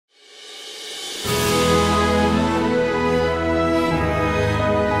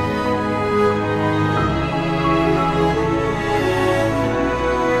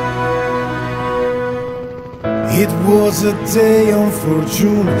was a day on 4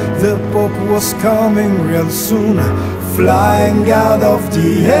 June, the Pope was coming real soon, flying out of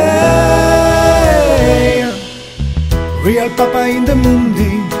the air. Real Papa in the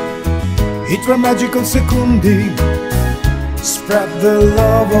Mondi, it were magical secondi, spread the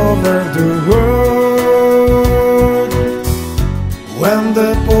love over the world. When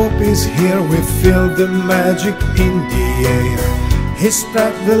the Pope is here, we feel the magic in the air. He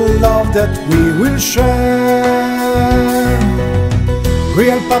spread the love that we will share.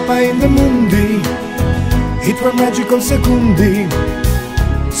 Real Papa in the Mondi, it were magical secondi,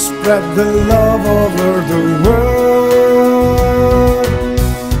 spread the love over the world.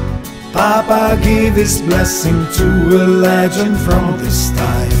 Papa give his blessing to a legend from this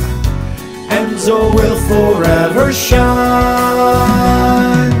time, and so will forever shine.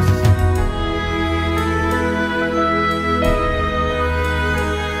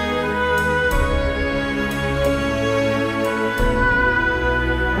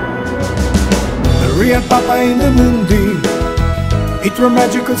 Real Papa in the Mondi, it were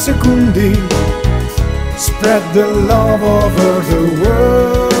magical secondi, spread the love over the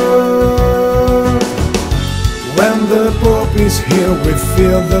world. When the Pope is here, we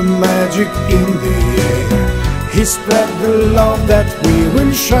feel the magic in the air. He spread the love that we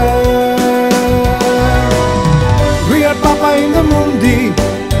will share. Real Papa in the Mondi,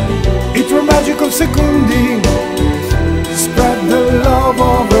 it were magical secondi, spread the love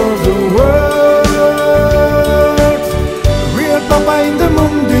over the world. Papa in the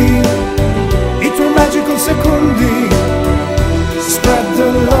Mondi, it were magical secondi, spread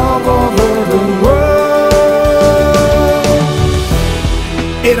the love over the world.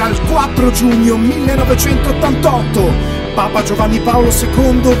 Era il 4 giugno 1988, Papa Giovanni Paolo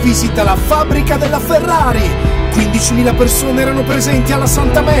II visita la fabbrica della Ferrari. 15.000 persone erano presenti alla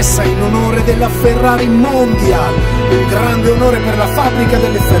Santa Messa in onore della Ferrari Mondial. Un grande onore per la fabbrica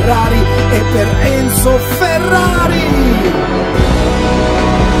delle Ferrari e per Enzo Ferrari.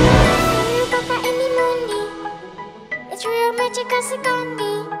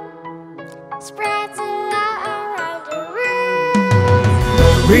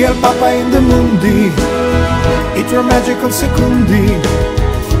 Real Papa in the Mondi, it were magical secondi,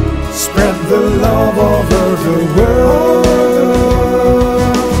 spread the love over the world.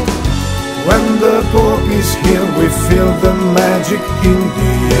 When the Pope is here, we feel the magic in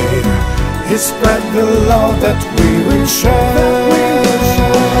the air. He spread the love that we will share.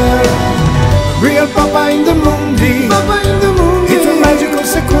 Real Papa in the Mondi, it were magical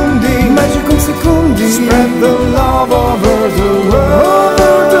secondi, spread the love over the world.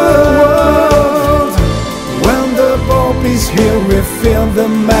 When the Pope is here, we feel the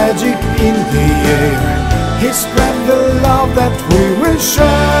magic in the air. He spread the love that we will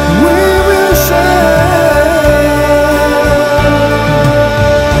share.